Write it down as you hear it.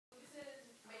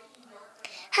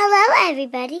Hello,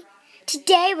 everybody.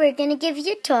 Today we're going to give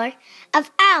you a tour of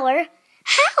our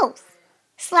house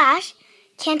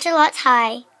 / Canterlot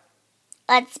High.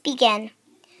 Let's begin.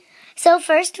 So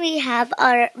first we have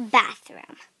our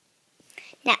bathroom.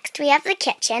 Next we have the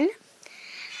kitchen.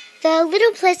 The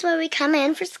little place where we come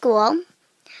in for school.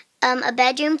 A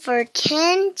bedroom for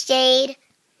Ken, Jade,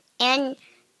 and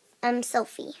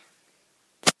Sophie.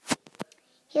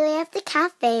 Here we have the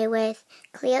cafe with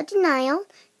Cleo Denial,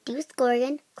 Deuce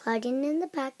Gorgon, Claudine in the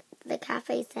back, the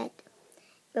cafe set,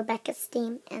 Rebecca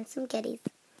Steam, and some goodies.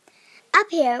 Up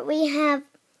here we have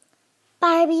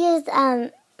Barbie's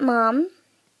mom,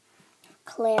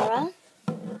 Clara.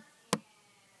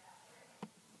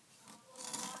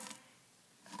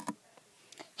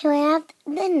 Here we have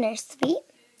the nursery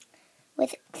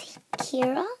with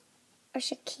Shakira.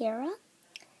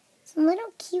 Some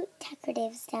little cute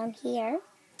decoratives down here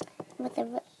with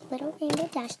a little rainbow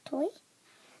dash toy.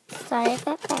 Sorry if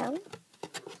that fell.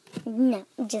 No,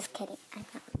 just kidding.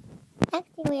 Next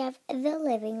we have the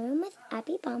living room with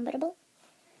Abby Bombable,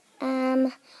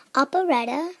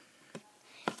 Operetta,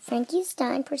 Frankie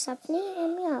Stein, Persephone,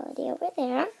 and Reality over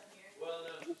there.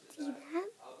 You can see that.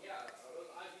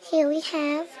 Here we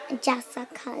have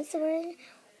Jessica's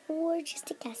or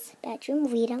just a guest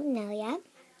bedroom. We don't know yet.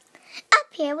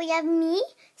 Up here we have me,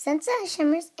 Sunset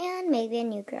Shimmers, and maybe a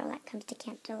new girl that comes to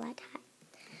Canterlot High.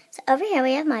 So over here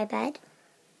we have my bed.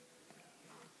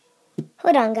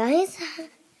 Hold on, guys.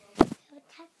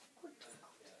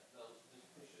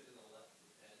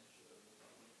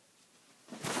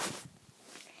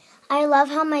 I love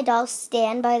how my dolls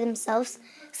stand by themselves.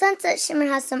 Sunset Shimmer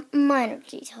has some minor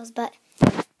details, but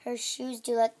her shoes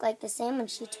do look like the same when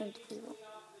she turned evil.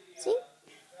 See?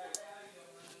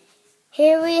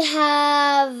 Here we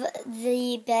have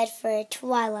the bed for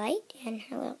Twilight and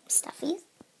her little stuffies.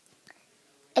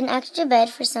 An extra bed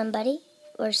for somebody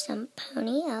or some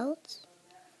pony else.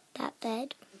 That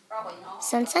bed.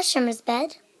 Sunset Shimmer's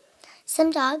bed.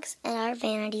 Some dogs and our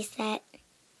vanity set.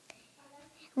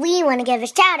 We want to give a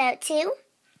shout out to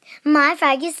My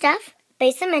Froggy Stuff,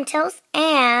 Basementals,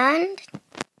 and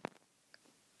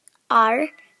our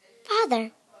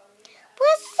father.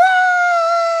 What's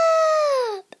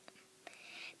up?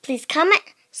 Please comment,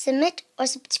 submit, or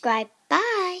subscribe.